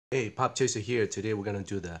Hey, popchaser here. Today we're gonna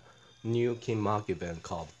do the new King Mark event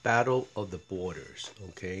called Battle of the Borders.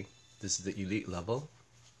 Okay, this is the elite level.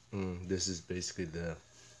 This is basically the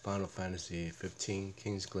Final Fantasy 15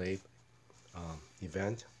 Kingsglaive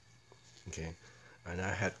event. Okay, and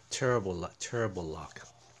I had terrible luck.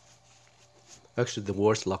 Actually, the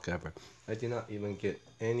worst luck ever. I did not even get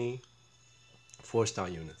any 4-star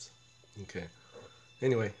units. Okay.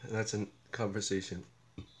 Anyway, that's a conversation.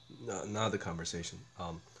 No, not the conversation.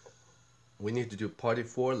 We need to do party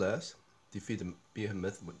 4 less. Defeat the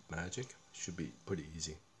Behemoth with magic. Should be pretty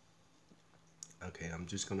easy. Okay, I'm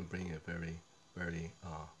just gonna bring a very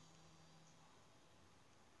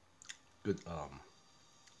good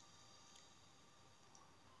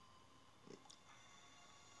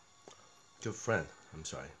good friend. I'm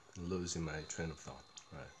sorry, I'm losing my train of thought.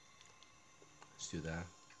 All right, let's do that.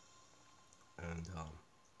 And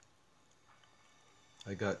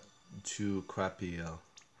I got 2 crappy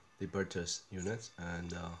Libertas units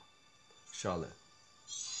and Charlotte.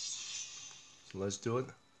 So let's do it.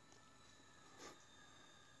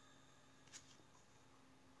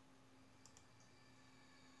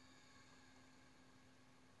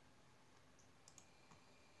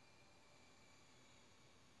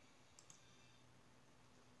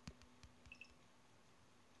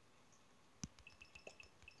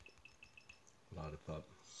 Lollipop.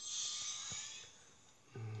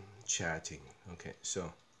 Chatting. Okay,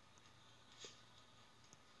 so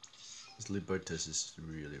this Libertas is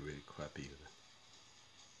really crappy unit.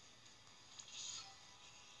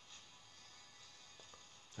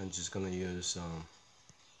 I'm just gonna use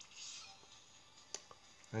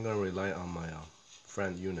I'm gonna rely on my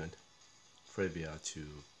friend unit, Fravia,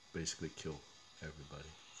 to basically kill everybody.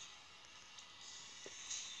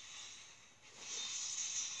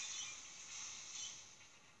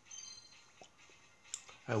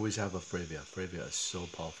 I always have a Fravia. Fravia is so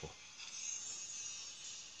powerful.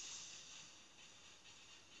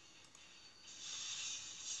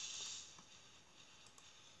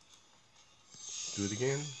 Do it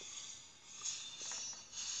again.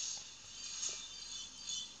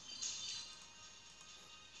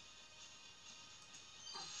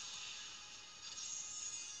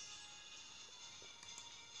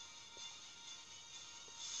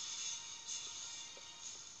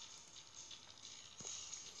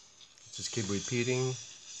 Just keep repeating.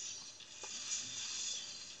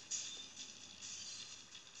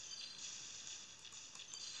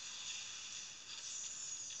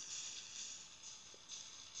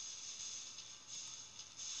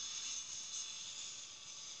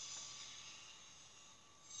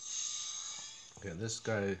 Okay, this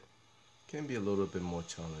guy can be a little bit more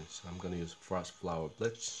challenged. So I'm gonna use Frost Flower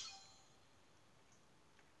Blitz.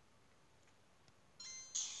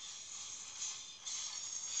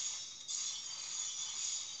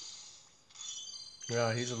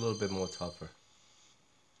 Yeah, he's a little bit more tougher.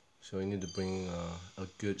 So you need to bring a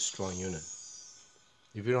good strong unit.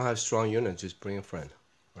 If you don't have strong unit, just bring a friend,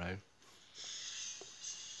 right?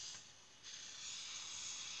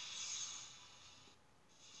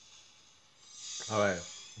 Alright,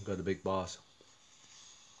 got the big boss.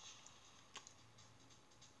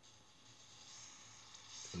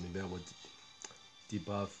 So maybe I would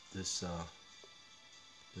debuff this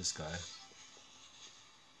this guy.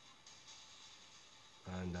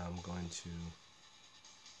 And I'm going to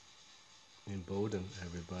embolden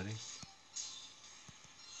everybody.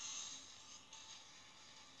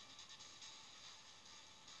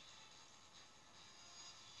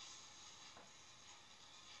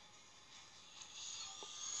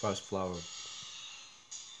 Frost Flower.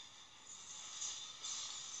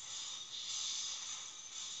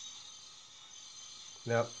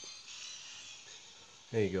 Yep.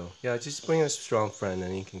 There you go. Yeah, just bring a strong friend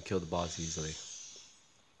and you can kill the boss easily.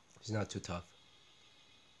 He's not too tough.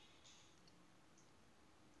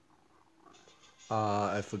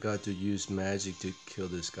 I forgot to use magic to kill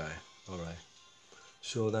this guy. Alright.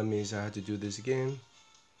 So that means I have to do this again.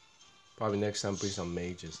 Probably next time bring some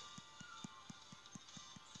mages.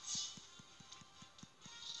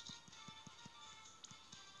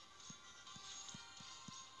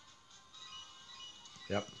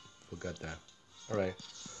 Yep, forgot that. Alright.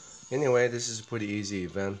 Anyway, this is a pretty easy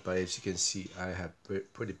event, but as you can see, I have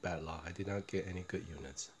pretty bad luck. I did not get any good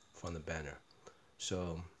units from the banner.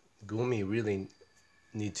 So Gumi really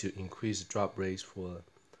need to increase the drop rates for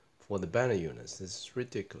the banner units. This is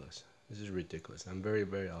ridiculous. This is ridiculous. I'm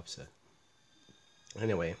very upset.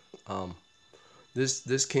 Anyway,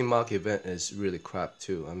 this King Mark event is really crap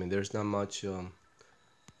too. I mean, there's not much.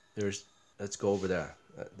 Let's go over that.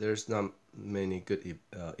 There's not many good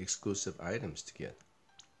exclusive items to get.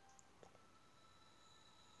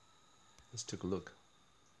 Let's take a look.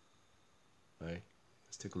 All right,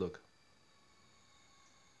 let's take a look.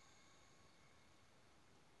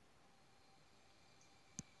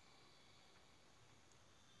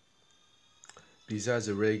 Besides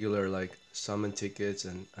the regular like summon tickets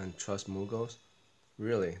and trust Mugos,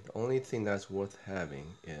 really the only thing that's worth having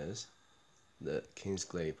is the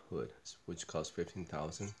Kingsglaive hood, which costs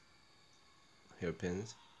 15,000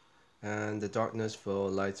 hairpins, and the darkness foe,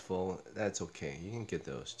 lights foe. That's okay. You can get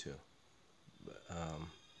those too.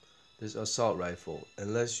 This assault rifle,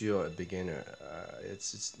 unless you're a beginner,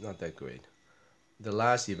 it's not that great. The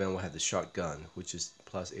last event will have the shotgun, which is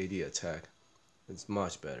plus 80 attack. It's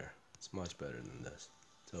much better. It's much better than this.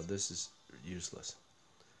 So this is useless.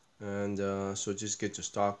 And so just get your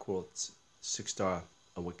star quotes, 6-star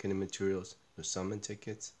awakening materials, your summon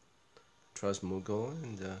tickets, trust Mugo,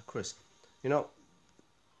 and Chris. You know,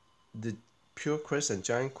 the pure Chris and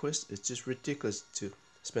giant Chris, it's just ridiculous to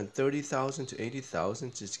spend 30,000 to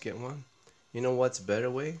 80,000 just to get one. You know what's a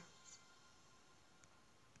better way?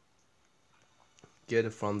 Get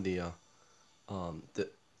it from the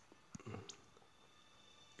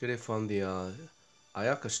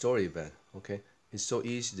Ayaka story event. Okay, it's so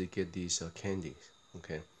easy to get these candies.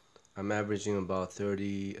 Okay, I'm averaging about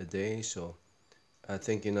 30 a day, so I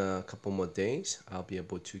think in a couple more days I'll be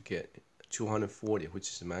able to get 240, which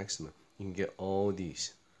is the maximum. You can get all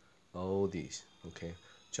these. Okay,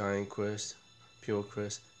 giant Chris, pure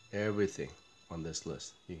Chris, everything on this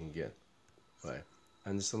list you can get, right?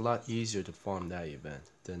 And it's a lot easier to farm that event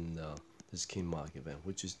than this King Mark event,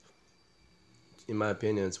 which is, in my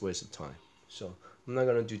opinion, it's a waste of time. So I'm not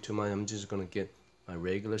gonna do too much. I'm just gonna get my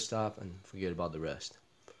regular stuff and forget about the rest.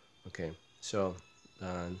 Okay, so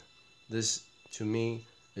this to me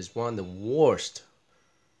is one of the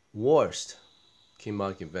worst King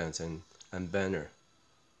Mark events and banner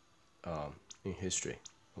in history.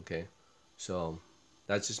 Okay, so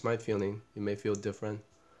that's just my feeling. You may feel different,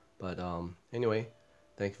 but anyway,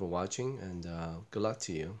 thank you for watching, and good luck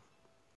to you.